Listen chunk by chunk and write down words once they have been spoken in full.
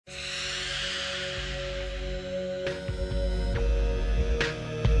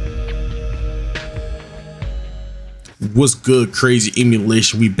What's good, crazy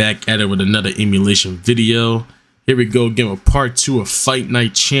emulation? We back at it with another emulation video. Here we go again with part 2 of Fight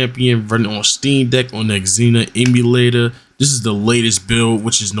Night Champion running on SteamDeck on the Xenia emulator. This is the latest build,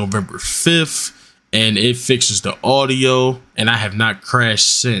 which is November 5th, and it fixes the audio, and I have not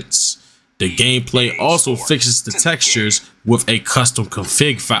crashed since. The gameplay also fixes the textures with a custom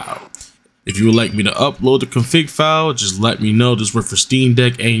config file. If you would like me to upload the config file, just let me know. This works for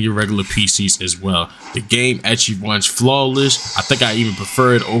SteamDeck and your regular PCs as well. The game actually runs flawless. I think I even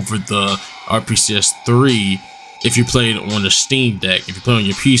prefer it over the RPCS 3 if you play it on the Steam Deck. If you play on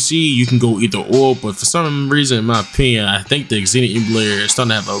your PC, you can go either or, but for some reason, in my opinion, I think the Xenia emulator is starting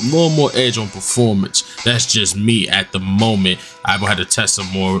to have a little more edge on performance. That's just me at the moment. I will have to test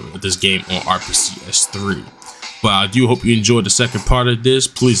some more of this game on RPCS 3. But I do hope you enjoyed the second part of this.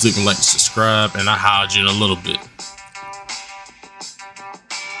 Please leave a like and subscribe, and I'll holler at you in a little bit.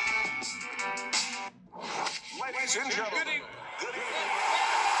 Ladies and gentlemen,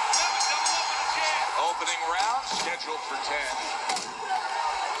 opening round scheduled for 10.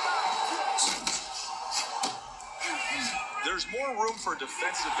 There's more room for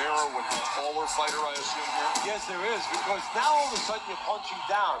defensive error with the taller fighter, I assume, here? Yes, there is, because now all of a sudden you're punching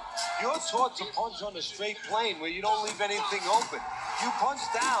down. You're taught to punch on a straight plane where you don't leave anything open. You punch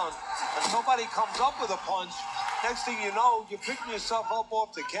down, and somebody comes up with a punch. Next thing you know, you're picking yourself up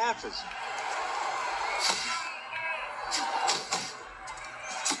off the canvas.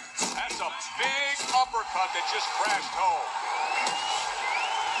 That's a big uppercut that just crashed home.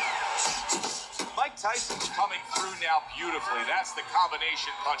 Mike Tyson's coming through now beautifully. That's the combination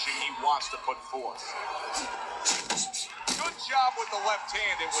punching he wants to put forth. Good job with the left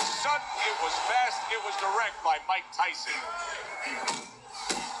hand. It was sudden, it was fast, it was direct by Mike Tyson.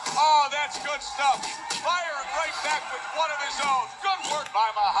 Oh, that's good stuff. Firing right back with one of his own. Good work by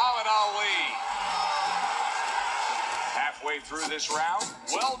Muhammad Ali. Halfway through this round,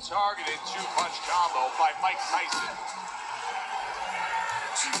 well-targeted two-punch combo by Mike Tyson.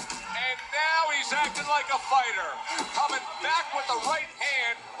 And now he's acting like a fighter, coming back with the right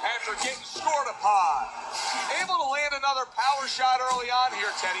hand after getting scored upon. Able to land another power shot early on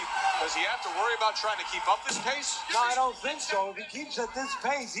here, Teddy. Does he have to worry about trying to keep up this pace? No, I don't think so. If he keeps at this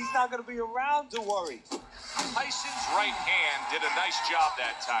pace, he's not going to be around to worry. Tyson's right hand did a nice job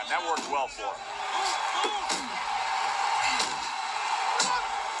that time. That worked well for him.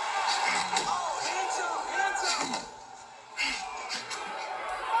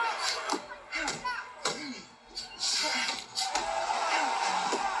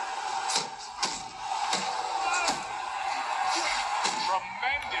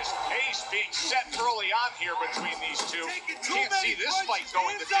 Tremendous pace being set early on here between these two. Can't see this fight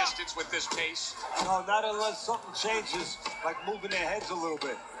going the distance with this pace. No, not unless something changes, like moving their heads a little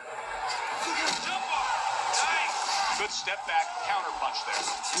bit. Good step back counter punch there.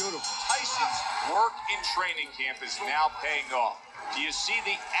 Beautiful. Tyson's work in training camp is now paying off. Do you see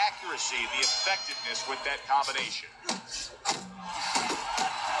the accuracy, the effectiveness with that combination?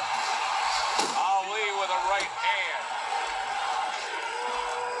 Ali with a right hand.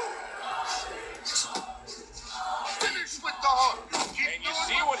 Finish with the hook. And you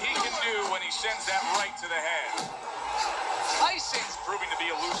see what he can do when he sends that right to the head. Tyson's proving to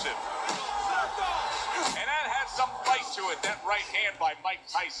be elusive. And that had some fight to it, that right hand by Mike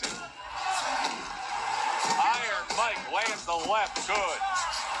Tyson. Iron Mike lands the left good.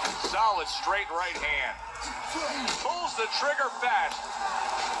 Solid straight right hand. Pulls the trigger fast.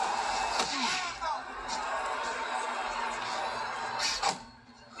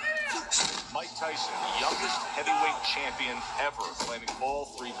 Mike Tyson, the youngest heavyweight champion ever, claiming all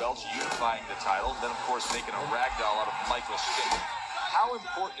 3 belts, unifying the title, then of course making a ragdoll out of Michael Stickler. How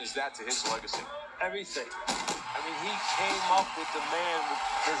important is that to his legacy? Everything. I mean, he came up with the man, with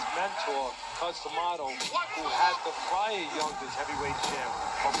his mentor, Customato, who had the prior youngest heavyweight champ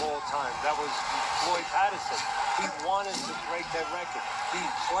of all time. That was Floyd Patterson. He wanted to break that record. He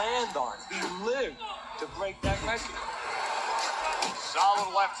planned on it. He lived to break that record.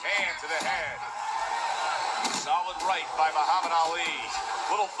 Solid left hand to the head. Solid right by Muhammad Ali.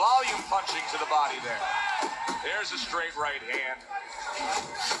 Little volume punching to the body there. There's a straight right hand.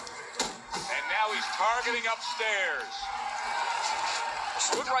 And now he's targeting upstairs.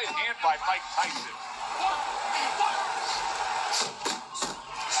 Good right hand by Mike Tyson.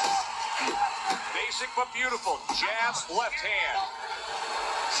 Basic but beautiful. Jab, left hand.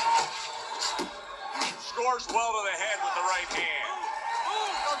 Scores well to the head with the right hand.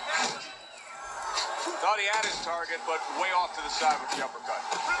 Thought he had his target, but way off to the side with the uppercut.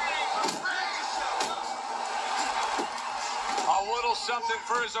 A little something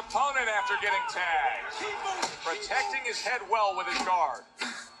for his opponent after getting tagged. Protecting his head well with his guard.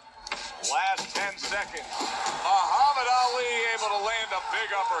 Last 10 seconds. Muhammad Ali able to land a big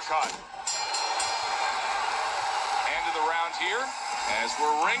uppercut. End of the round here as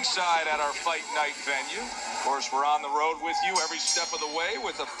we're ringside at our fight night venue. Of course, we're on the road with you every step of the way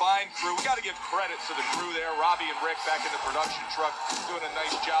with a fine crew. We got to give credit to the crew there. Robbie and Rick back in the production truck doing a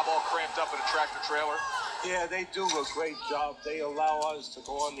nice job, all cramped up in a tractor trailer. Yeah, they do a great job. They allow us to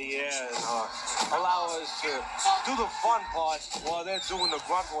go on the air and allow us to do the fun part while they're doing the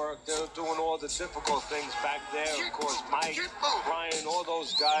grunt work. They're doing all the difficult things back there. Of course, Mike, Brian, all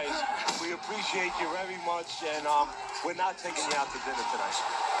those guys. We appreciate you very much, and we're not taking you out to dinner tonight.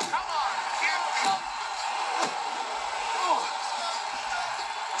 Come on, kid.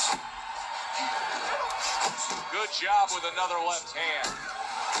 Good job with another left hand.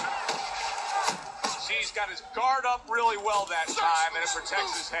 He's got his guard up really well that time, and it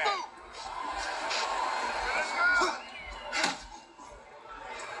protects his head.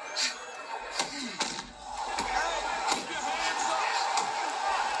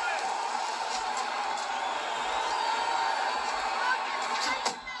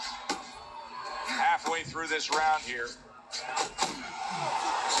 Halfway through this round here.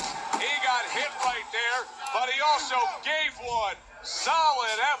 He got hit right there, but he also gave one.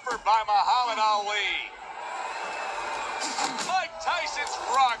 Solid effort by Muhammad Ali. Mike Tyson's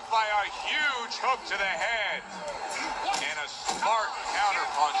rocked by a huge hook to the head. And a smart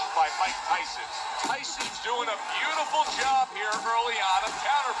counterpunch by Mike Tyson. Tyson's doing a beautiful job here early on of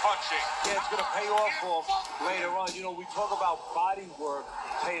counterpunching. Yeah, it's going to pay off later on. You know, we talk about body work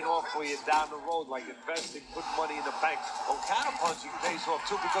paying off for you down the road, like investing, putting money in the bank. Well, counterpunching pays off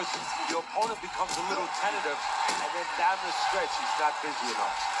too because your opponent becomes a little tentative, and then down the stretch, he's not busy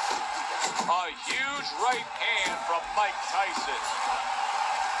enough. A huge right hand from Mike Tyson.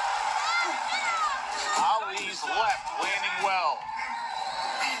 Ali's left landing well.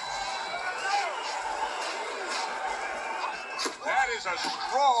 That is a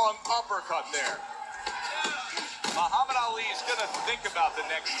strong uppercut there. Muhammad Ali is going to think about the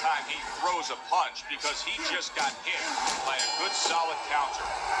next time he throws a punch because he just got hit by a good solid counter.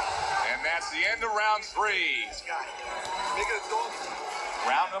 And that's the end of round 3.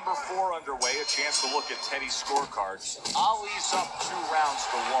 Round number 4 underway. A chance to look at Teddy's scorecards. Ali's up 2 rounds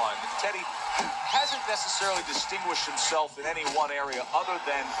to 1. Teddy hasn't necessarily distinguished himself in any one area other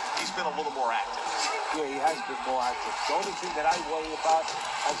than he's been a little more active. Yeah, he has been more active. The only thing that I worry about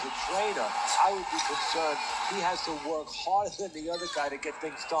as a trainer, I would be concerned he has to work harder than the other guy to get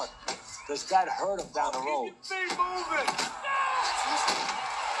things done. Does that hurt him down the road?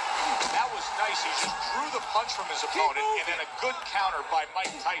 That was nice. He just drew the punch from his opponent and then a good counter by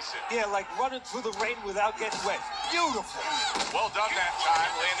Mike Tyson. Yeah, like running through the rain without getting wet. Beautiful. Well done that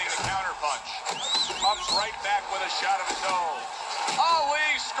time, landing the counter punch. Comes right back with a shot of his own.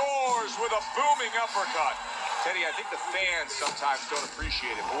 Ali scores with a booming uppercut. Teddy, I think the fans sometimes don't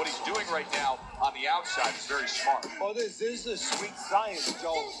appreciate it, but what he's doing right now on the outside is very smart. Oh, this is a sweet science,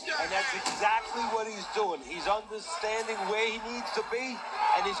 Joe, and that's exactly what he's doing. He's understanding where he needs to be,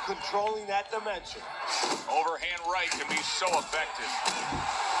 and he's controlling that dimension. Overhand right can be so effective.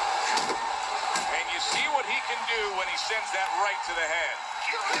 And you see what he can do when he sends that right to the head.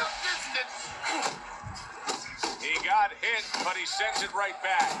 He got hit, but he sends it right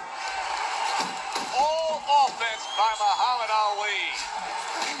back. All offense by Muhammad Ali.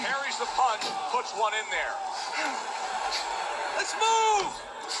 Carries the punch, puts one in there. Let's move!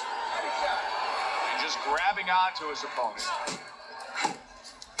 And just grabbing onto his opponent.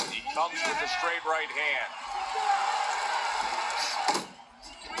 He comes with the straight right hand.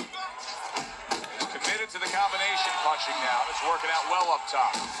 He's committed to the combination punching now. It's working out well up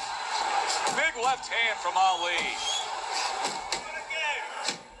top. Big left hand from Ali.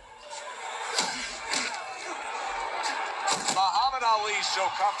 Muhammad Ali so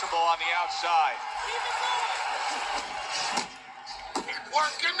comfortable on the outside. He's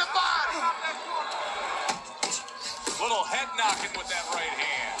working the body. Little head knocking with that right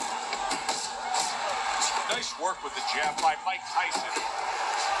hand. Nice work with the jab by Mike Tyson.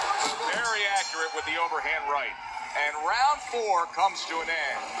 Very accurate with the overhand right. And round 4 comes to an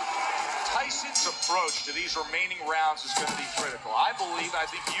end. Tyson's approach to these remaining rounds is going to be critical. I believe, I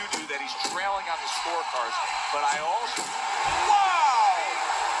think you do, that he's trailing on the scorecards, but I also... Wow!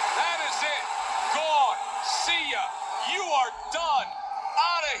 That is it. Gone. See ya. You are done.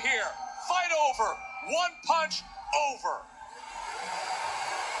 Out of here. Fight over. One punch over.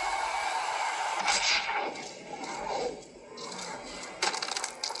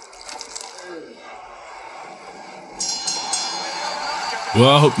 Well,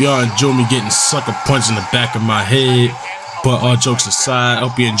 I hope y'all enjoy me getting sucker punched in the back of my head. But all jokes aside, I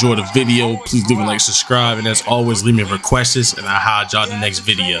hope you enjoyed the video. Please leave a like, subscribe, and as always, leave me requests, and I'll holler y'all in the next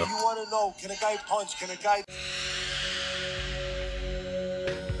video. You want to know, can a guy punch? Can a guy...